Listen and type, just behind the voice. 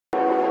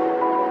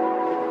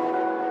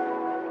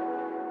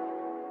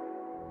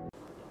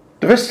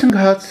The Western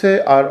Ghats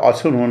are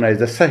also known as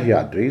the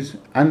Sahyadris,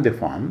 and they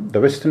form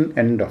the western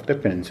end of the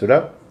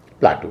peninsular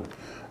plateau.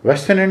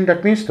 Western end,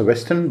 that means the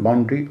western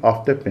boundary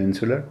of the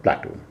peninsular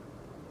plateau.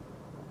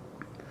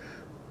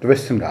 The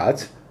Western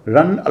Ghats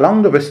run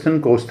along the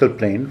western coastal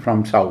plain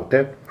from south,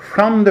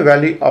 from the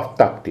valley of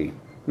Tapti.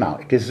 Now,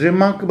 it is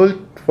remarkable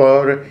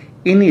for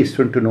any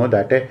student to know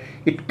that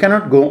it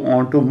cannot go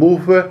on to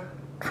move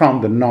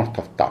from the north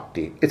of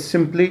Tapti. It's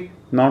simply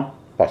not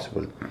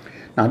possible.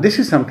 Now, this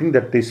is something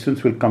that the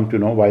students will come to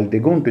know while they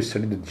are going to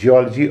study the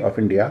geology of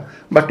India.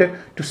 But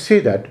to say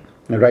that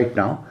right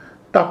now,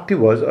 Tapti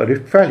was a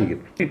rift valley.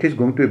 It is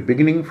going to be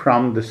beginning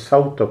from the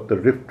south of the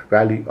rift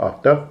valley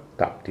of the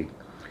Tapti.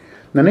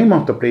 The name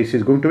of the place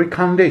is going to be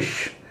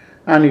Khandesh,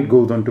 and it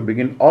goes on to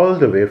begin all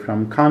the way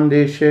from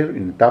Khandesh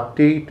in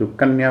Tapti to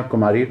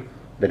Kanyakumari,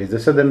 that is the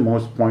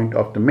southernmost point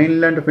of the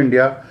mainland of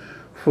India,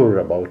 for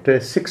about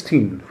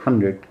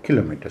 1600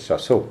 kilometers or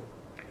so.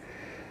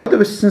 The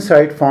western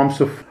side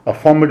forms a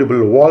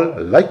formidable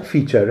wall-like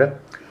feature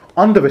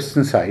on the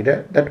western side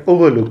that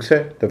overlooks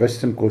the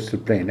western coastal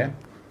plain.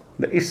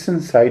 The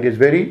eastern side is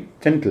very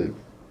gentle.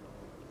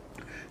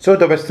 So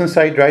the western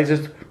side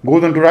goes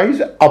on to rise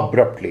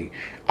abruptly.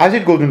 As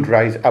it goes on to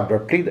rise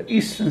abruptly, the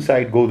eastern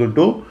side goes on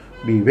to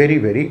be very,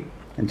 very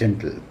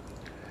gentle.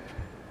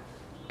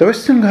 The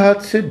Western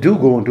Ghats do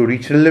go on to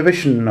reach an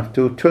elevation up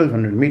to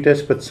 1200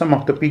 meters, but some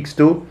of the peaks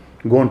do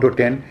go on to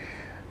attain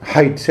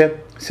heights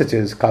such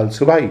as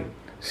Kalsubai,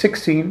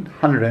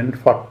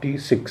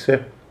 1646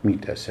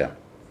 meters.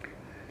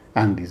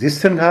 And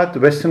these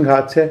Western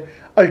Ghats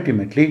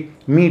ultimately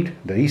meet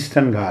the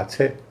Eastern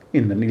Ghats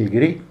in the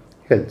Nilgiri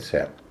hills.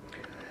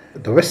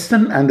 The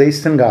Western and the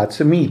Eastern Ghats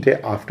meet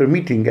after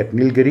meeting at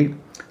Nilgiri,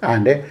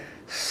 and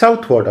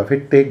southward of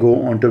it they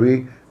go on to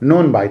be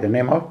known by the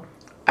name of,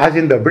 as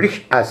in the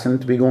British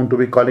accent we go on to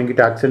be calling it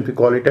accent, we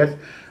call it as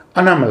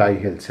Anamalai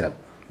Hills.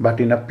 But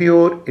in a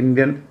pure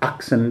Indian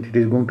accent, it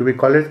is going to be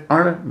called as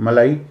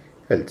Anamalai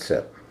Hills.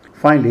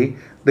 Finally,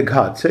 the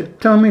Ghats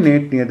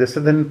terminate near the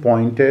southern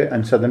point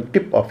and southern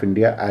tip of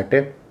India at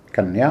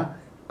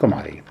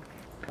Kanyakumari.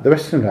 The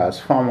Western Ghats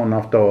form one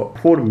of the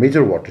four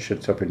major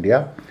watersheds of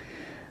India,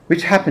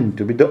 which happen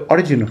to be the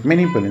origin of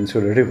many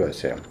peninsular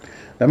rivers.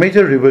 The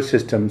major river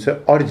systems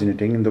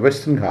originating in the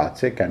Western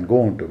Ghats can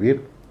go on to be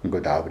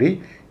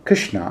Godavari,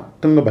 Krishna,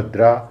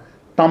 Tungabhadra,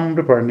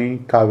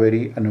 Tamraparni,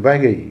 Kaveri, and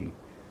Vaigai.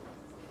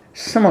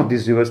 Some of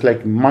these rivers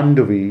like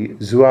Mandavi,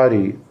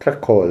 Zuari,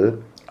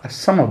 Trakol are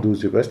some of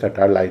those rivers that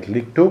are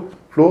likely to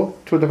flow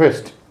through the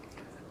west.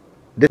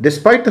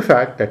 Despite the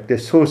fact that their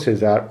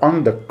sources are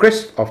on the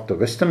crest of the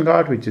Western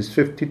Ghat, which is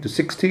 50 to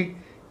 60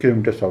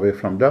 kilometers away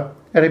from the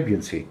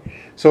Arabian Sea.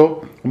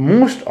 So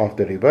most of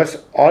the rivers,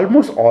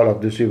 almost all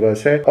of these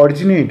rivers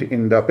originate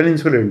in the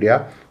peninsular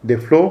India. They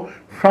flow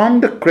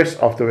from the crest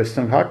of the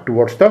Western Ghat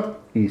towards the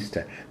east.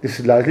 This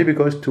is largely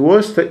because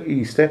towards the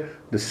east,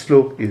 the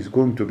slope is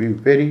going to be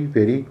very,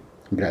 very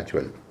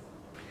gradual.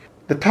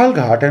 The Thal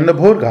Ghat and the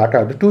Bhor Ghat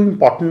are the two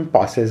important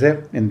passes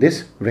in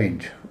this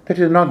range. That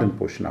is the northern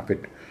portion of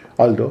it.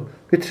 Although,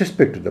 with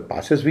respect to the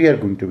passes, we are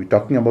going to be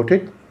talking about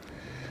it.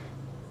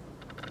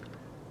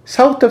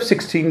 South of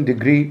 16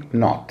 degree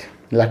north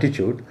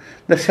latitude,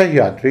 the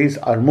Sahyadris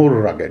are more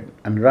rugged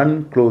and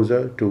run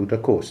closer to the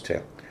coast.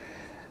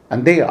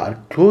 And they are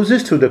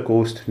closest to the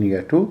coast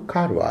near to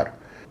Karwar.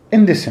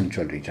 In this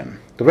central region,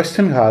 the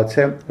Western Ghats,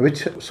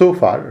 which so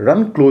far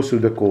run close to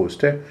the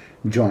coast,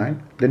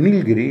 join the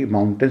Nilgiri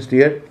mountains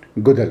near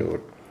Gudalur.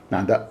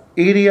 Now, the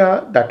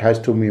area that has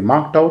to be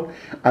marked out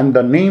and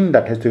the name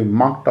that has to be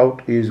marked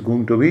out is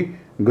going to be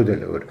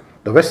Gudalur.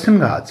 The Western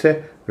Ghats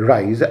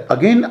rise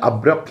again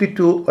abruptly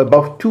to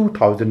above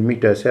 2000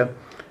 meters,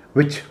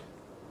 which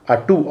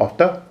are two of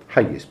the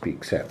highest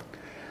peaks.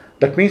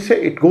 That means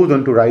it goes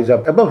on to rise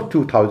up above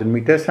 2000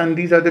 meters, and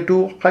these are the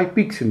two high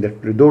peaks in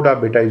that. Doda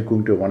Beta is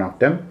going to be one of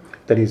them,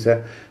 that is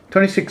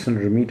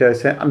 2600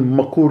 meters, and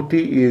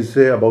Makurti is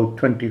about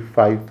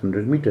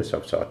 2500 meters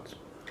of sorts.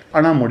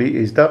 Anamudi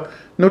is the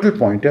nodal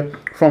point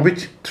from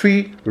which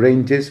three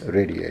ranges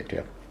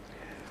radiate.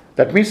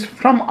 That means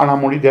from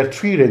Anamudi there are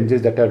three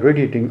ranges that are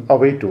radiating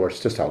away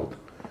towards the south.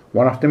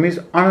 One of them is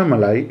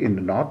Anamalai in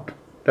the north,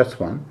 that's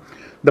one.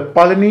 The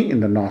Palani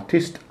in the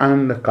northeast,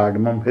 and the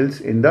Cardamom Hills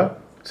in the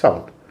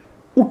south.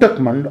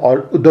 Utakmand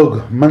or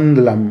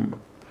Udogmandalam.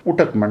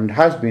 Utakmand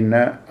has been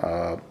a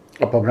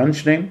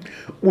Apabhransh name.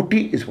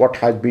 Uti is what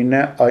has been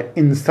an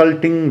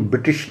insulting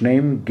British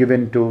name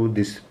given to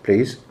this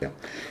place.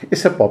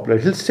 It's a popular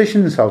hill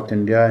station in South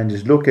India and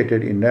is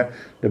located in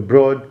the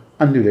broad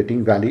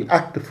undulating valley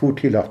at the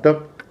foothill of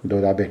the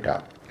Doda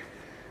Beta.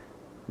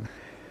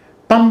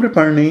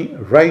 Tamraparni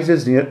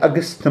rises near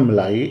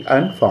Agastyamalai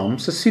and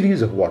forms a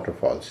series of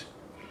waterfalls.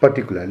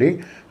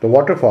 Particularly, the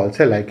waterfalls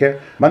are like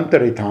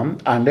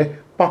Mantaritham and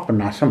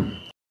Papanasam.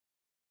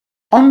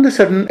 On the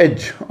southern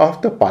edge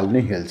of the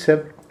Palni Hills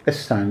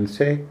stands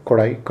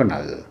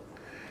Kodaikanal.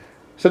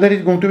 So that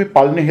is going to be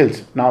Palni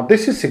Hills. Now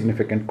this is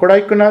significant.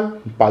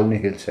 Kodaikanal,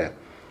 Palni Hills.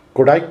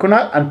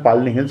 Kodaikanal and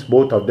Palni Hills,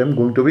 both of them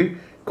going to be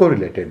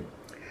correlated.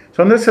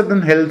 So on the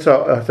southern hills,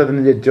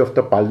 southern edge of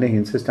the Palni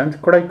Hills stands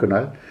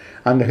Kodaikanal,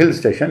 and the hill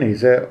station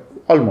is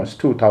almost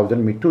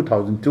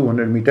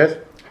 2,200 meters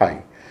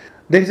high.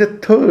 There is a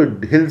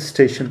third hill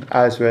station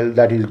as well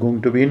that is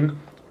going to be in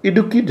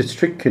Idukki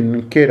district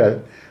in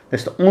Kerala.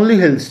 That's the only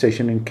hill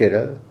station in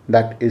Kerala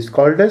that is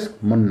called as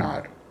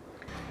Munnar.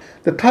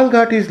 The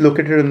Thalghat is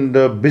located in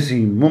the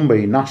busy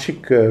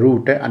Mumbai-Nashik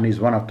route and is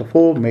one of the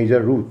 4 major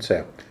routes,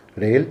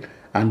 rail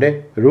and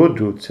road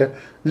routes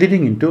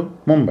leading into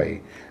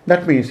Mumbai.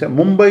 That means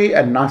Mumbai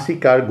and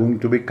Nashik are going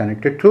to be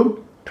connected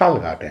through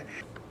Thalghat.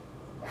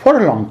 For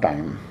a long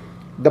time,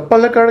 the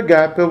Palaka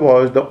Gap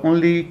was the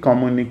only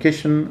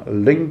communication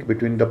link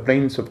between the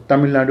plains of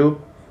Tamil Nadu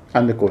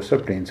and the coastal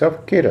plains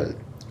of Kerala.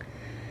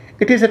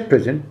 It is at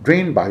present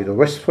drained by the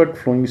westward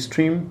flowing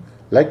stream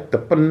like the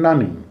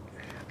Ponnani.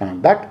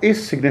 And that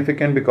is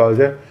significant because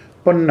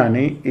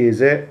Ponnani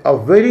is a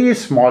very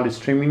small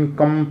stream in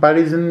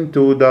comparison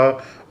to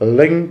the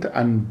length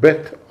and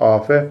breadth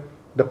of the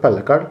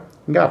Palaka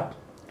Gap.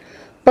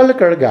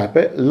 Palaka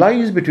Gap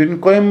lies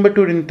between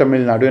Coimbatore in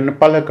Tamil Nadu and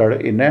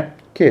Palakkad in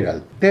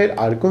Kerala. There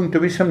are going to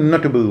be some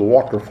notable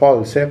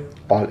waterfalls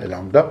all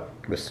along the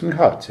Western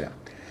Ghats.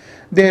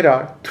 There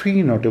are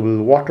 3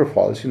 notable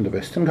waterfalls in the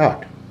Western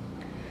Ghat.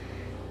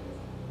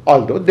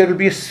 Although there will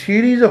be a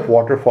series of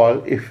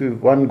waterfalls if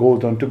one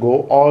goes on to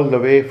go all the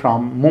way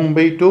from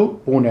Mumbai to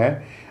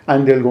Pune,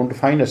 and they're going to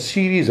find a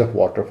series of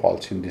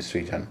waterfalls in this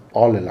region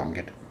all along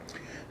it.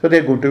 So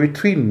there are going to be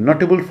 3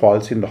 notable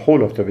falls in the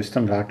whole of the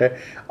Western Ghat.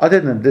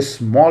 Other than this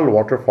small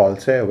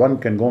waterfalls, one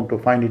can go on to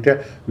find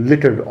it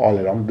littered all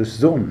along this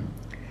zone.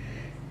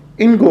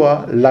 In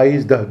Goa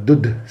lies the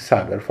Dudh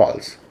Sagar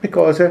Falls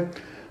because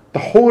the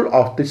whole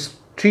of this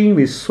stream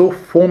is so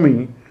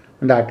foamy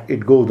that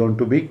it goes on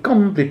to be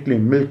completely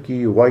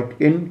milky white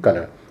in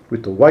color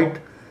with white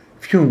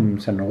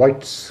fumes and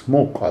white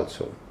smoke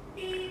also.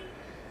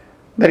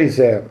 That is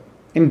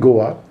in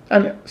Goa,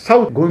 and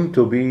south going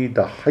to be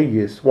the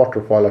highest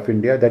waterfall of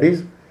India, that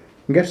is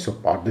Ghats,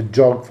 the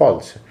Jog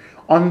Falls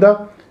on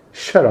the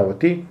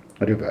Sharavati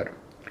river.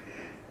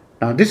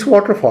 Now this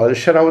waterfall,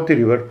 Sharavati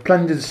river,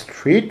 plunges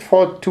straight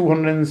for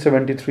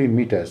 273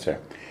 meters,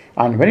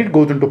 and when it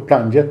goes into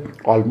plunge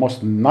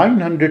almost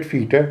 900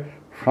 feet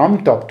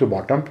from top to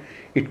bottom,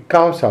 it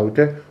carves out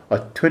a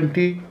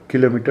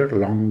 20-kilometer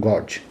long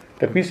gorge.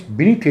 That means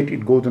beneath it,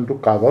 it goes on to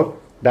carve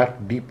out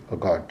that deep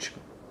gorge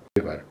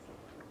river.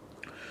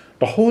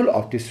 The whole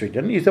of this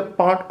region is a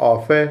part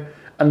of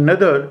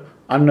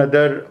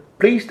another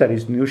place that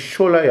is new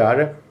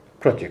Sholayar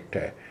project.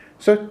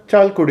 So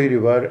Chalkudi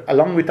river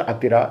along with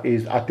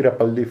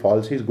Atirapalli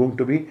Falls is going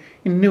to be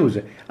in news,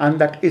 and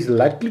that is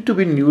likely to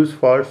be news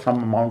for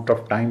some amount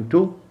of time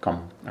to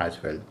come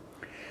as well.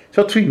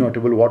 So 3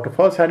 notable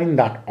waterfalls are in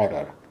that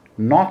order.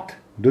 North,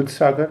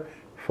 Dudhsagar.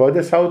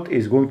 Further south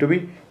is going to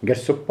be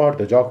Ghats,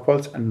 the Jog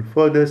Falls, and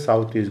further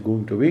south is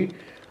going to be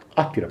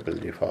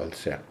Atirapalli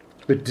Falls,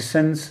 which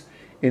descends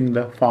in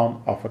the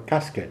form of a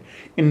cascade.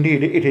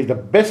 Indeed, it is the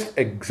best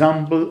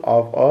example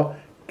of a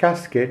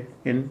cascade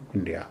in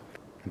India.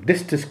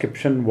 This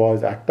description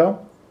was at the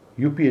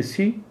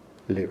UPSC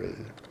level.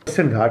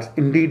 Western Ghats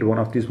indeed one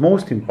of these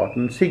most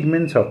important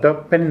segments of the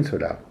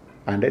peninsula,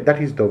 and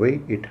that is the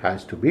way it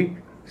has to be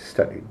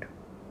studied.